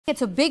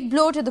It's a big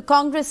blow to the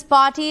Congress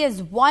party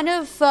as one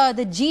of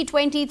the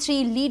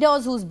G23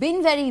 leaders who's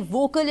been very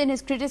vocal in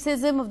his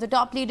criticism of the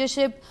top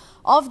leadership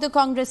of the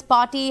Congress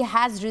party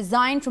has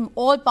resigned from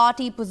all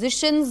party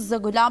positions.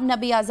 Ghulam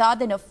Nabi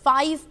Azad, in a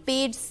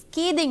 5-page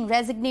scathing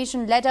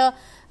resignation letter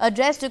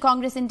addressed to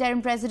Congress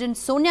interim President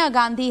Sonia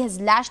Gandhi, has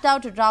lashed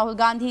out at Rahul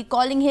Gandhi,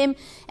 calling him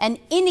an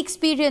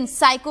inexperienced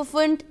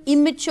sycophant,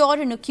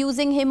 immature, and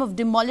accusing him of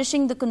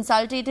demolishing the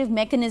consultative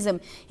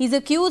mechanism. He's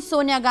accused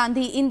Sonia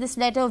Gandhi in this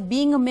letter of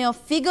being a mere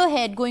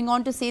figurehead, going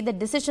on to say that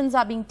decisions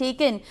are being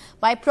taken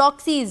by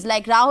proxies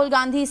like Rahul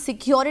Gandhi's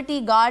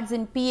security guards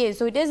and PA.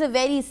 So it is a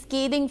very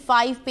scathing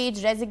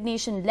 5-page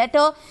resignation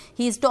letter.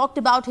 He's talked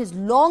about his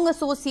long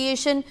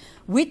association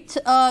with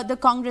the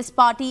Congress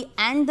party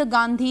and the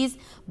Gandhis.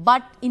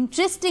 But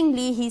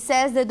interestingly, he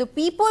says that the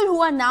people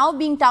who are now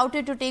being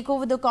touted to take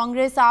over the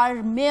Congress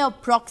are mere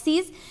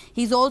proxies.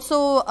 He's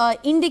also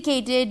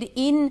indicated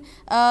in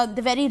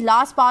the very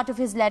last part of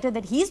his letter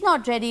that he's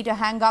not ready to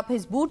hang up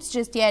his boots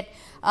just yet.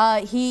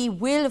 He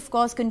will, of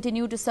course,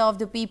 continue to serve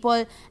the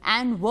people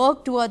and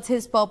work towards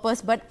his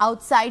purpose, but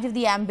outside of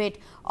the ambit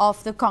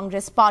of the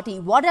Congress party.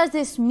 What does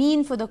this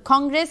mean for the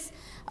Congress?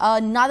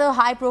 Another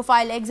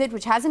high-profile exit,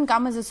 which hasn't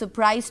come as a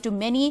surprise to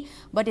many,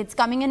 but it's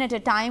coming in at a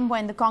time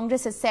when the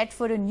Congress is set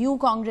for a new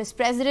Congress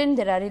president.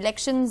 There are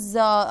elections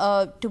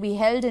to be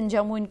held in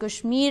Jammu and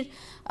Kashmir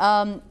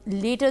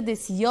later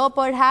this year,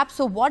 perhaps.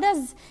 So what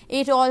does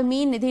it all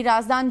mean? Nidhi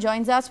Razdan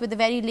joins us with the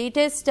very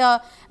latest.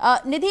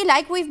 Nidhi,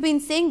 like we've been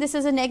saying, this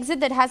is an exit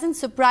that hasn't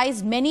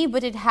surprised many,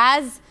 but it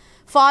has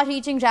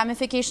far-reaching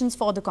ramifications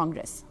for the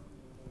Congress.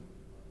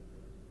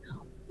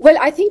 Well,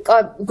 I think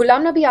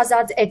Ghulam Nabi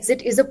Azad's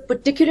exit is a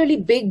particularly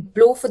big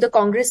blow for the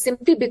Congress,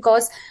 simply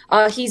because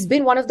he's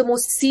been one of the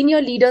most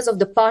senior leaders of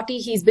the party.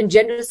 He's been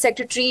general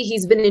secretary.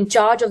 He's been in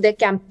charge of their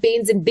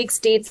campaigns in big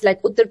states like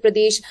Uttar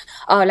Pradesh,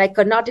 like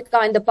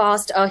Karnataka in the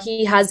past.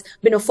 He has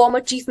been a former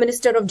chief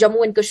minister of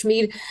Jammu and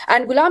Kashmir.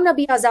 And Ghulam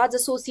Nabi Azad's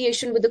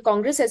association with the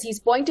Congress, as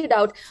he's pointed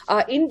out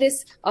in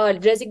this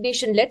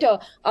resignation letter,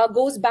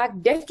 goes back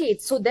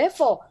decades. So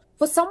therefore,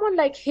 for someone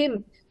like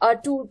him,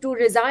 to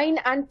resign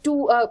and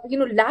to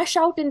lash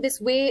out in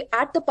this way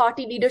at the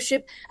party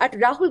leadership, at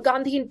Rahul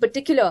Gandhi in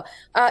particular,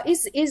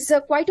 is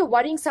quite a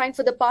worrying sign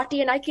for the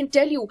party. And I can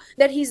tell you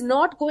that he's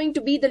not going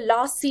to be the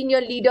last senior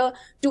leader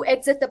to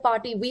exit the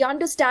party. We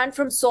understand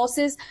from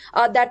sources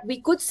that we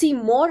could see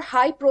more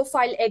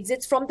high-profile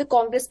exits from the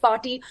Congress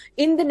party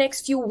in the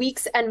next few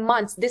weeks and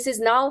months. This is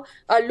now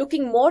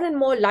looking more and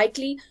more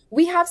likely.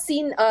 We have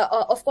seen,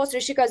 of course,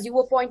 Rishika, as you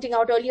were pointing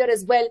out earlier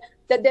as well,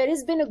 that there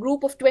has been a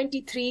group of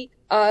 23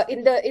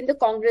 in the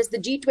Congress, the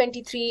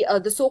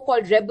G23, the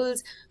so-called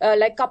rebels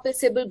like Kapil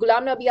Sibal,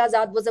 Ghulam Nabi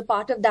Azad was a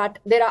part of that.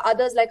 There are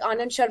others like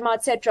Anand Sharma,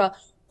 etc.,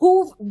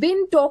 who've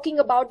been talking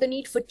about the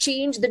need for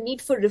change, the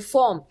need for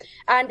reform.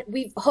 And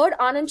we've heard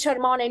Anand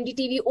Sharma on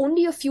NDTV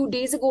only a few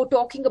days ago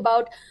talking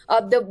about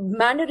the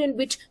manner in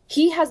which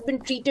he has been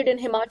treated in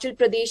Himachal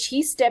Pradesh.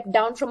 He stepped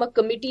down from a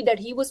committee that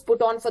he was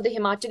put on for the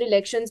Himachal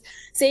elections,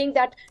 saying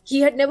that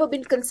he had never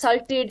been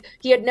consulted,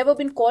 he had never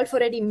been called for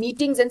any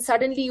meetings, and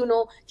suddenly,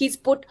 he's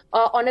put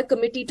on a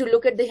committee to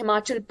look at the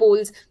Himachal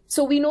polls.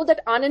 So we know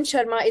that Anand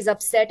Sharma is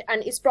upset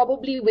and is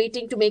probably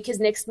waiting to make his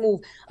next move.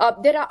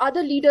 There are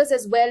other leaders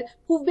as well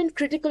who've been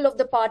critical of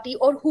the party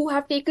or who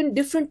have taken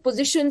different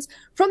positions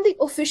from the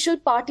official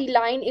party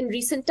line in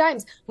recent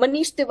times.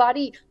 Manish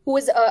Tiwari, who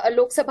is a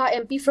Lok Sabha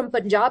MP from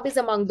Punjab, is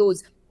among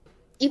those.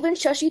 Even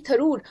Shashi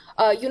Tharoor,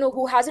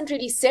 who hasn't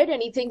really said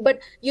anything, but,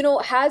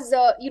 has,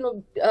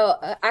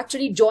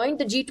 actually joined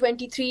the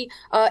G23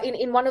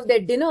 in one of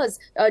their dinners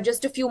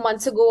just a few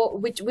months ago,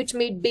 which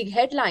made big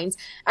headlines.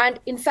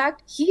 And in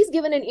fact, he's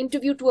given an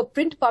interview to a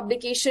print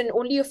publication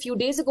only a few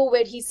days ago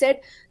where he said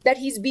that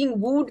he's being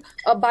wooed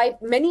by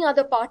many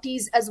other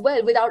parties as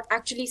well, without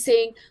actually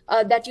saying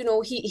that,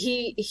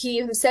 he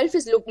himself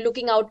is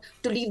looking out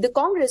to leave the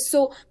Congress.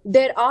 So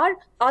there are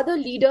other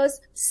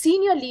leaders,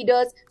 senior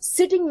leaders,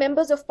 sitting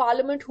members of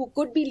parliament who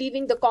could be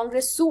leaving the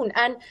Congress soon.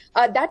 And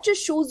that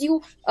just shows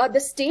you the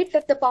state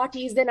that the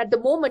party is in at the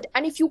moment.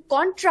 And if you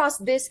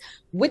contrast this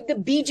with the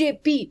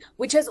BJP,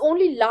 which has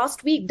only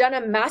last week done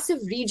a massive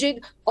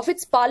rejig of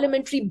its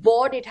parliamentary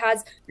board, it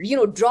has,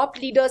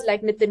 dropped leaders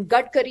like Nitin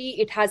Gadkari,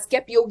 it has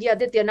kept Yogi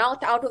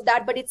Adityanath out of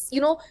that, but it's,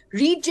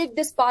 rejigged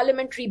this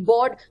parliamentary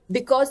board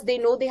because they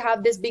know they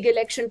have this big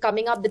election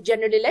coming up, the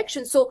general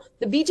election. So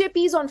the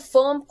BJP is on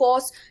firm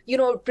course,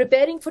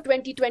 preparing for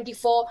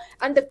 2024,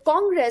 and the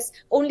Congress,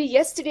 only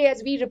yesterday,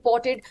 as we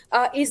reported,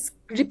 is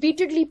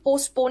repeatedly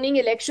postponing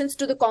elections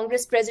to the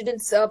Congress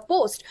president's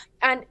post.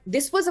 And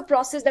this was a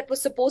process that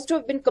was supposed to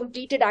have been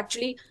completed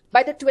actually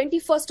by the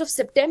 21st of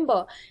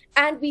September.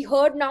 And we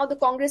heard now the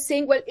Congress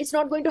saying, well, it's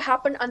not going to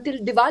happen until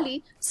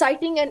Diwali,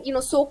 citing an,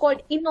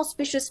 so-called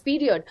inauspicious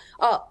period.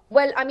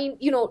 Well, I mean,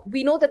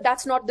 we know that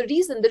that's not the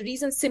reason. The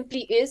reason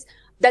simply is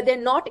that they're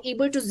not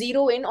able to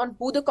zero in on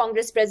who the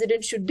Congress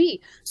president should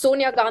be.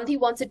 Sonia Gandhi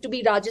wants it to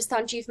be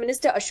Rajasthan Chief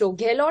Minister Ashok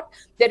Gehlot.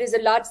 There is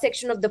a large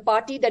section of the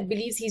party that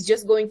believes he's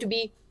just going to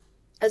be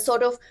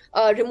sort of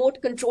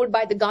remote controlled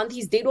by the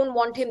Gandhis. They don't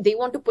want him. They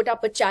want to put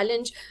up a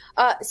challenge.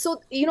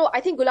 So,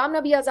 I think Ghulam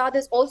Nabi Azad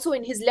has also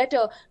in his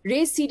letter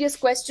raised serious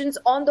questions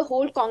on the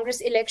whole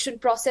Congress election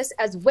process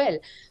as well.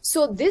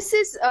 So this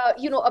is,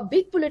 a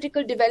big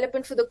political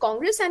development for the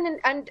Congress,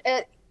 and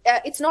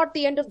it's not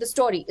the end of the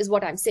story, is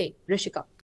what I'm saying, Rishika.